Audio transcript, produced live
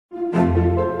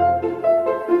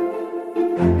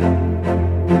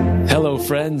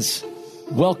friends.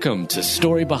 Welcome to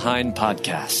Story Behind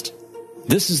Podcast.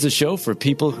 This is the show for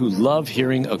people who love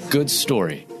hearing a good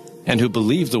story and who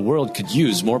believe the world could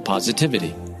use more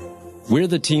positivity. We're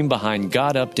the team behind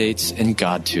God Updates and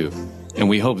God Too, and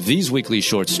we hope these weekly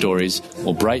short stories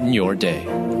will brighten your day.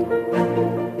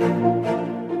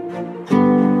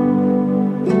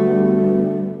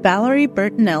 Valerie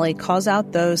Bertinelli calls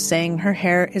out those saying her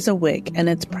hair is a wig and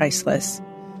it's priceless.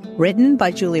 Written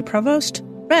by Julie Provost,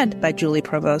 read by Julie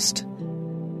Provost.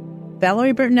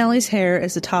 Valerie Bertinelli's hair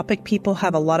is a topic people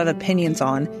have a lot of opinions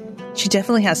on. She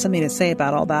definitely has something to say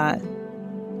about all that.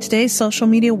 Today's social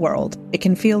media world, it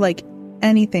can feel like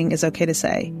anything is okay to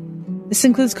say. This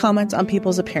includes comments on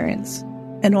people's appearance.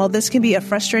 And while this can be a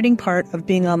frustrating part of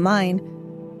being online,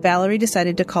 Valerie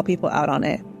decided to call people out on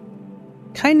it.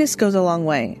 Kindness goes a long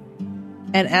way.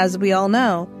 And as we all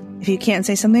know, if you can't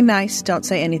say something nice, don't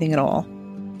say anything at all.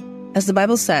 As the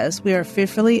Bible says, we are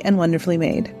fearfully and wonderfully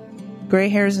made, gray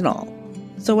hairs and all.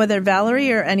 So whether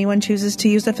Valerie or anyone chooses to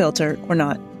use a filter or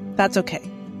not, that's okay.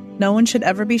 No one should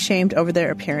ever be shamed over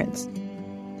their appearance.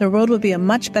 The world would be a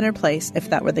much better place if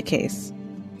that were the case.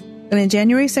 In a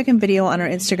January 2nd video on her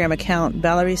Instagram account,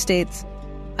 Valerie states,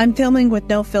 "I'm filming with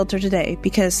no filter today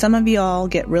because some of y'all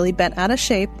get really bent out of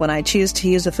shape when I choose to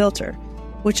use a filter,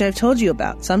 which I've told you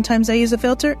about. Sometimes I use a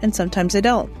filter and sometimes I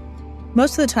don't.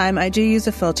 Most of the time I do use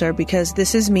a filter because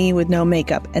this is me with no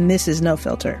makeup and this is no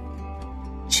filter."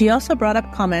 She also brought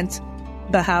up comments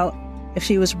about how if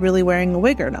she was really wearing a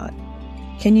wig or not.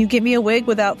 "Can you get me a wig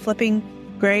without flipping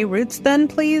gray roots then,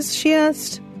 please?" she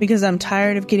asked, "because I'm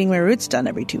tired of getting my roots done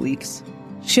every 2 weeks."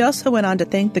 She also went on to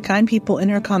thank the kind people in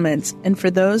her comments, and for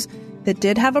those that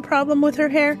did have a problem with her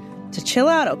hair, to chill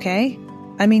out, okay?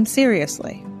 I mean,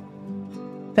 seriously.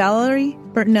 Valerie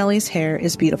Bertinelli's hair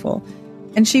is beautiful,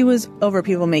 and she was over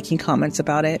people making comments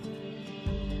about it.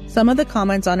 Some of the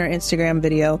comments on her Instagram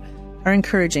video are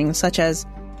encouraging, such as,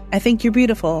 "I think you're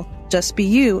beautiful, just be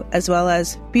you," as well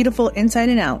as "beautiful inside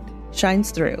and out,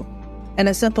 shines through." And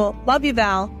a simple, "Love you,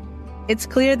 Val." It's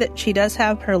clear that she does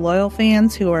have her loyal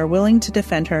fans who are willing to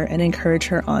defend her and encourage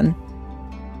her on.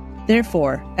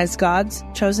 Therefore, as God's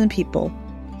chosen people,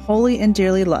 holy and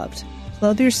dearly loved,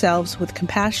 clothe yourselves with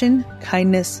compassion,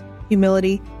 kindness,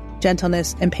 humility,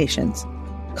 gentleness, and patience.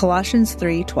 Colossians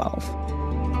 3:12.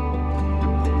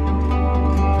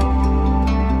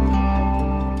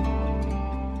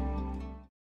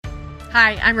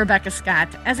 Hi, I'm Rebecca Scott.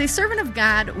 As a servant of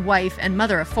God, wife, and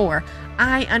mother of 4,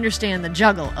 I understand the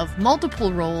juggle of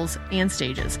multiple roles and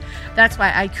stages. That's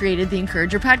why I created the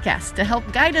Encourager podcast to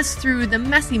help guide us through the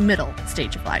messy middle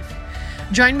stage of life.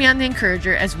 Join me on the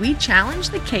Encourager as we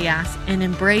challenge the chaos and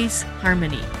embrace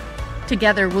harmony.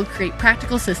 Together, we'll create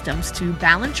practical systems to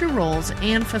balance your roles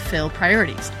and fulfill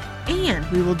priorities. And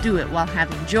we will do it while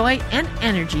having joy and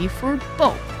energy for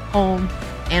both home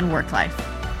and work life.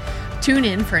 Tune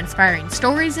in for inspiring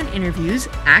stories and interviews,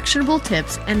 actionable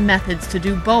tips, and methods to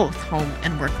do both home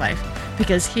and work life.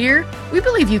 Because here, we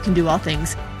believe you can do all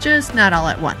things, just not all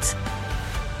at once.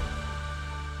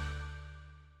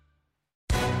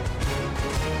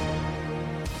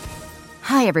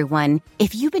 Hi, everyone.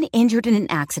 If you've been injured in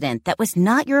an accident that was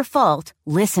not your fault,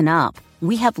 listen up.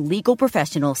 We have legal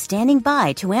professionals standing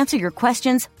by to answer your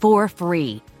questions for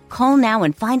free. Call now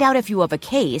and find out if you have a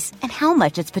case and how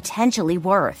much it's potentially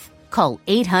worth. Call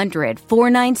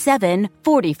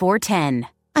 800-497-4410.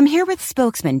 I'm here with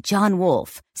spokesman John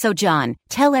Wolf. So, John,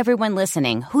 tell everyone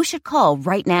listening who should call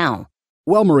right now.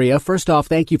 Well, Maria, first off,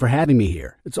 thank you for having me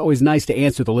here. It's always nice to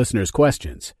answer the listeners'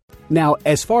 questions. Now,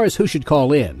 as far as who should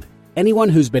call in, anyone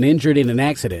who's been injured in an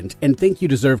accident and think you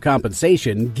deserve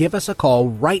compensation, give us a call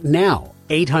right now.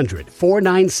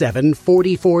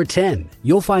 800-497-4410.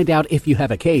 You'll find out if you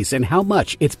have a case and how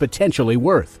much it's potentially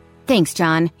worth. Thanks,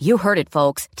 John. You heard it,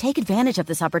 folks. Take advantage of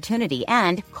this opportunity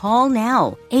and call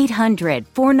now.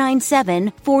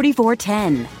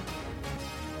 800-497-4410.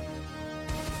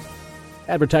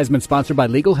 Advertisement sponsored by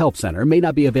Legal Help Center. May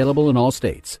not be available in all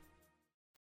states.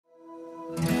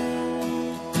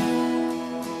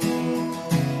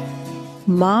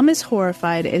 Mom is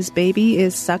horrified as baby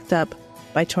is sucked up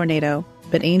by tornado,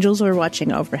 but angels are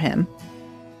watching over him.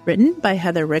 Written by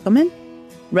Heather Riggleman.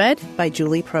 Read by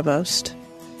Julie Provost.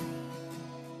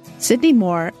 Sydney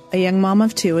Moore, a young mom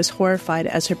of 2, is horrified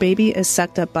as her baby is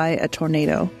sucked up by a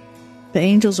tornado. The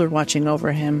angels are watching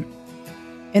over him.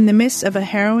 In the midst of a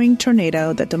harrowing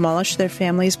tornado that demolished their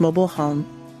family's mobile home,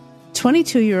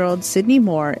 22-year-old Sydney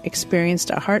Moore experienced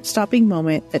a heart-stopping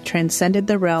moment that transcended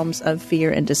the realms of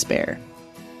fear and despair.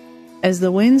 As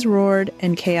the winds roared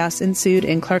and chaos ensued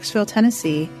in Clarksville,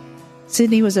 Tennessee,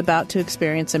 Sydney was about to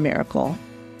experience a miracle.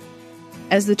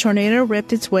 As the tornado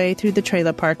ripped its way through the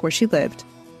trailer park where she lived,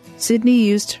 Sydney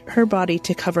used her body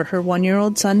to cover her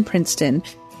 1-year-old son, Princeton,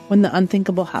 when the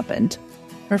unthinkable happened.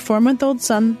 Her 4-month-old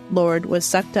son, Lord, was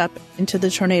sucked up into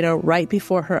the tornado right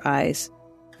before her eyes.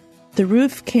 The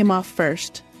roof came off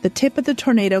first. The tip of the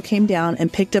tornado came down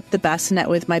and picked up the bassinet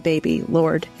with my baby,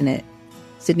 Lord, in it,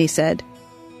 Sydney said.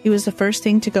 He was the first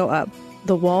thing to go up.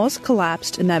 The walls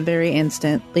collapsed in that very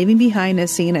instant, leaving behind a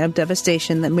scene of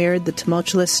devastation that mirrored the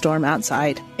tumultuous storm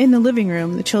outside. In the living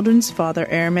room, the children's father,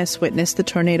 Aramis, witnessed the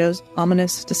tornado's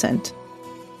ominous descent.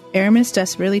 Aramis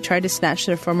desperately tried to snatch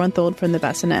their 4-month-old from the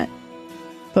bassinet,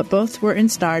 but both were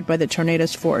ensnared by the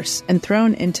tornado's force and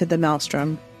thrown into the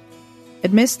maelstrom.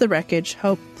 Amidst the wreckage,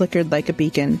 hope flickered like a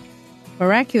beacon.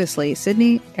 Miraculously,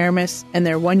 Sydney, Aramis, and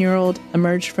their 1-year-old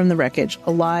emerged from the wreckage,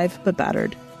 alive but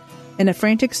battered. In a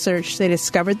frantic search, they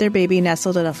discovered their baby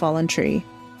nestled in a fallen tree,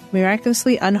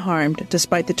 miraculously unharmed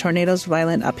despite the tornado's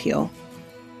violent upheaval.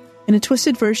 In a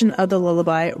twisted version of the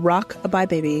lullaby, Rock-a-Bye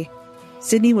Baby,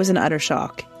 Sydney was in utter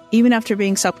shock. Even after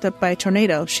being sucked up by a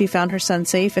tornado, she found her son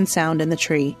safe and sound in the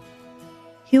tree.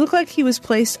 He looked like he was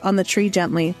placed on the tree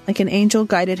gently, like an angel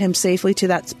guided him safely to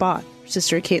that spot,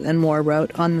 Sister Caitlin Moore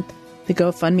wrote on the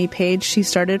GoFundMe page she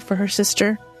started for her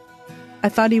sister. I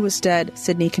thought he was dead,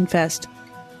 Sydney confessed.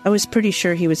 I was pretty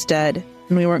sure he was dead,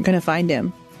 and we weren't going to find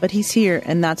him, but he's here,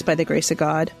 and that's by the grace of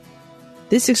God.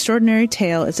 This extraordinary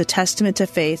tale is a testament to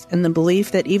faith and the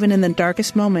belief that even in the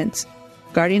darkest moments,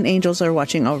 guardian angels are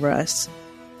watching over us.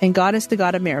 And God is the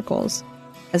God of miracles.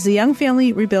 As the young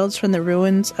family rebuilds from the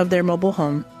ruins of their mobile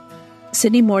home,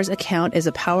 Sydney Moore's account is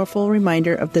a powerful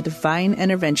reminder of the divine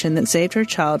intervention that saved her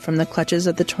child from the clutches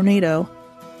of the tornado.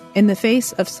 In the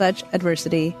face of such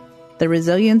adversity, the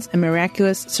resilience and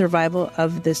miraculous survival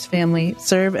of this family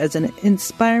serve as an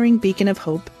inspiring beacon of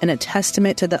hope and a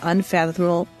testament to the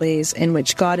unfathomable ways in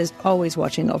which God is always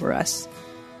watching over us.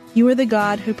 You are the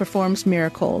God who performs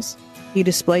miracles. You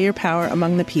display your power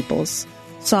among the peoples.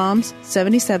 Psalms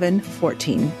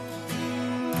 77:14.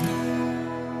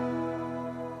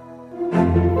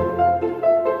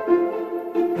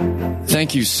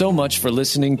 Thank you so much for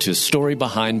listening to Story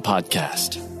Behind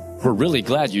Podcast. We're really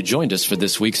glad you joined us for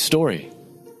this week's story.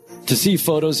 To see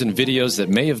photos and videos that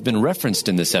may have been referenced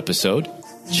in this episode,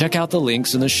 check out the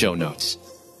links in the show notes.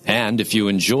 And if you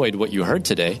enjoyed what you heard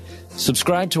today,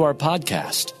 subscribe to our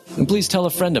podcast, and please tell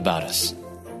a friend about us.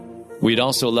 We'd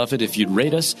also love it if you'd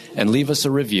rate us and leave us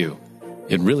a review.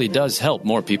 It really does help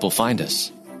more people find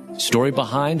us. Story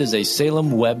Behind is a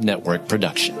Salem Web Network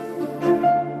production.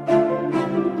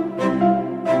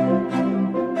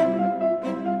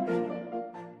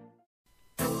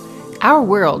 Our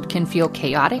world can feel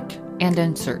chaotic and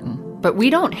uncertain, but we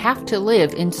don't have to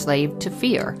live enslaved to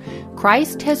fear.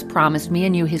 Christ has promised me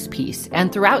and you his peace,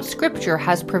 and throughout Scripture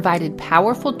has provided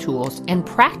powerful tools and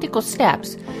practical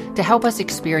steps to help us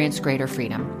experience greater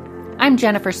freedom. I'm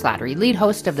Jennifer Slattery, lead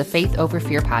host of the Faith Over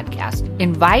Fear podcast,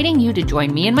 inviting you to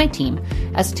join me and my team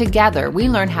as together we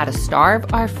learn how to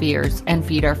starve our fears and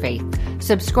feed our faith.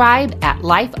 Subscribe at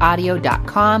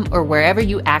lifeaudio.com or wherever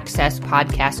you access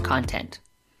podcast content.